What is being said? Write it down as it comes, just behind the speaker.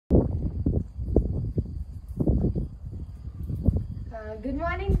Good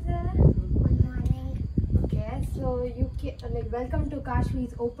morning, sir. Good morning. Okay, so welcome to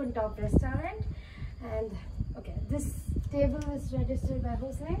Kashmi's Open Top Restaurant, and okay, this table is registered by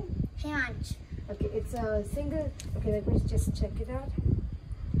whose name? Himansh. Okay, it's a single. Okay, let me just check it out.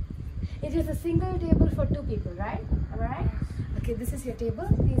 It is a single table for 2 people, right? Am I right? Okay, this is your table.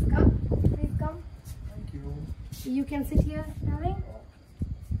 Please come. Please come. Thank you. You can sit here, darling,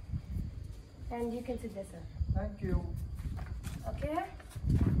 and you can sit there, sir. Thank you. Okay,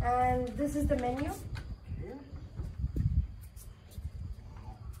 and this is the menu. Okay.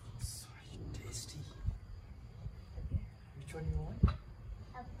 Wow, so tasty. Which one you want?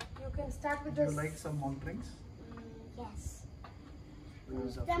 You can start with Do you this. like some monk drinks? Yes.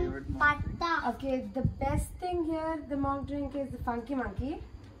 Who's your Then favorite monk drink? pata. Okay, the best thing here, the monk drink, is the Funky Monkey.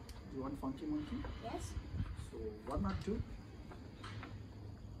 You want funky monkey? Yes. So one or two?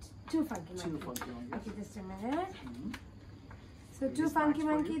 2 Funky Two Monkey. funky monkeys. Okay, just a minute. Mhm. So Any 2 Funky snacks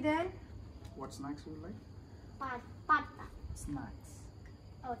for Monkey you? then. What snacks you like? Pata. Snacks.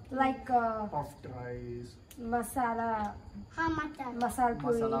 Okay. Like Puffed rice, masala, Masala masala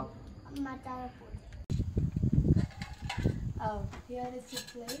puri. masala. puri. Oh, here is your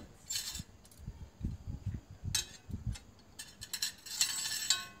plates.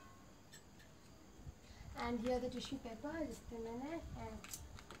 And here the tissue paper, just a minute. And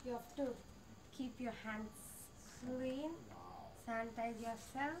you have to keep your hands clean, sanitize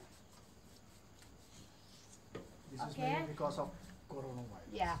yourself. This is Okay. made because of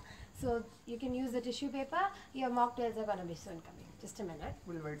coronavirus. Yeah, so you can use the tissue paper. Your mocktails are gonna be soon coming. Just a minute.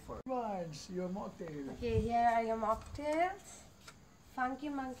 We'll wait for it. Once your mocktail. Okay, here are your mocktails. Funky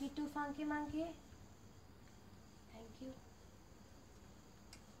Monkey, 2 Funky Monkey. Thank you.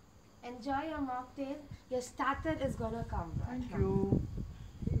 Enjoy your mocktail. Your starter is gonna come. right Thank now. you.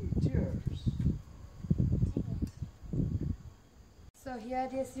 Hey, cheers. So here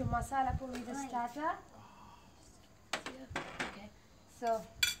it is your masala puri, the Right. starter. Okay. So,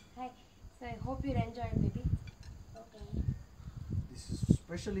 hi. So I hope you enjoy it, baby. Okay. This is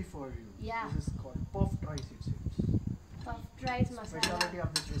specially for you. Yeah. This is called puffed rice, it seems. Puffed rice Specialty masala.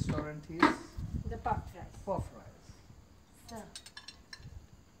 of this restaurant is The puffed rice. puffed rice. So,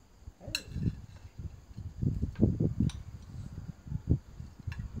 Hey.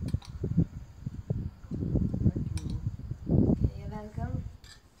 Thank you. okay, you're welcome.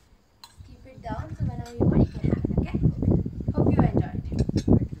 Keep it down so whenever you want, you can have it. Okay. Hope you enjoyed.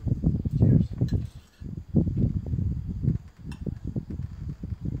 Thank you. Cheers.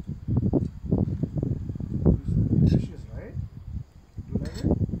 It's delicious, right? Do you like it?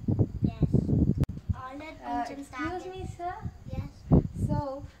 Yes. All that Excuse me, sir. Yes.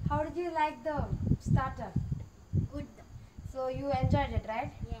 So, how did you like the starter? Good. So you enjoyed it,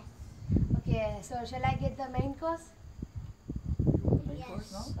 right? Yes. Okay. So shall I get the main course? You want the main Yes.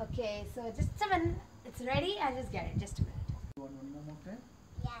 course now? Okay. So just a minute. It's ready. I'll just get it. Just a minute. You want one more mocktail?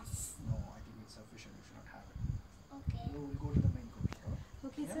 Yes. No, I think it's sufficient. You should not have it. Okay. We will go to the main course. Huh?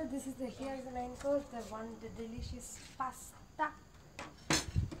 Okay, Yeah. so this is here's the main course. The delicious pasta.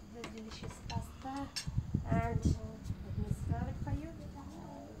 The delicious pasta, and let me serve it for you.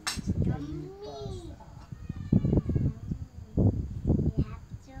 Yummy. We have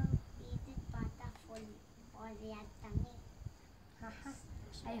to eat the pata fully for your tummy. Haha.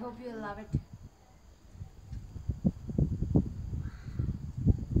 I hope you love it.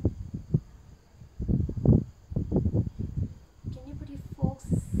 Can you put your forks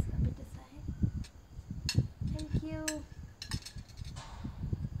a bit aside? Thank you.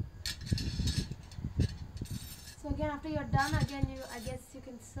 So again, after you're done, again I guess you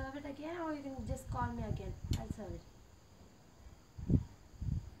can serve it again, or you can just call me again. I'll serve it.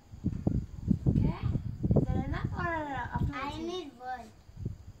 Okay? Is that enough, or after? I need more.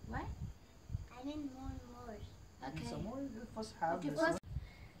 What? I need more. And Okay. some more, you first have Okay, this first,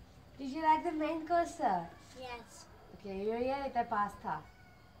 did you like the main course, sir? Yes. Okay, you really like the pasta.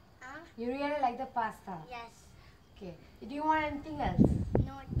 Huh? You really like the pasta. Yes. Okay. Do you want anything else?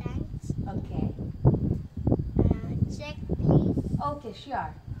 No thanks. Okay. Check please. Okay,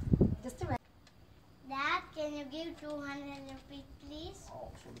 sure. Just a minute. Dad, can you give 200 rupees please? Oh,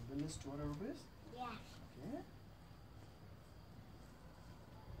 so the bill is 200 rupees? Yes. Okay.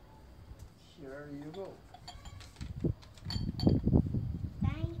 Here you go.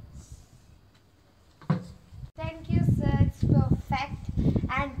 Thanks. Thank you, sir. It's perfect.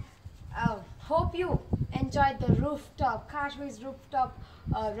 And hope you enjoyed the rooftop, Kashmi's rooftop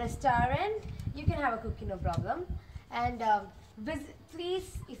restaurant. You can have a cookie, no problem. And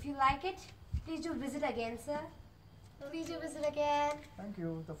please, if you like it, please do visit again, sir. Please do visit again. Thank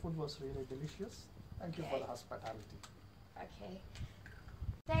you. The food was really delicious. Thank you for Okay. the hospitality. Okay.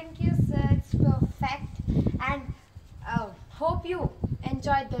 Thank you, sir. It's perfect. And hope you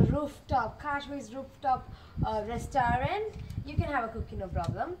enjoyed the rooftop, Kashmir's rooftop restaurant. You can have a cookie, no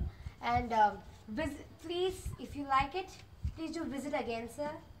problem. And please, if you like it, please do visit again, sir.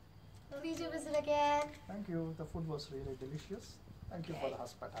 Please do visit again. Thank you. The food was really delicious. Thank you for Okay. the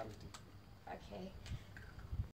hospitality. Okay.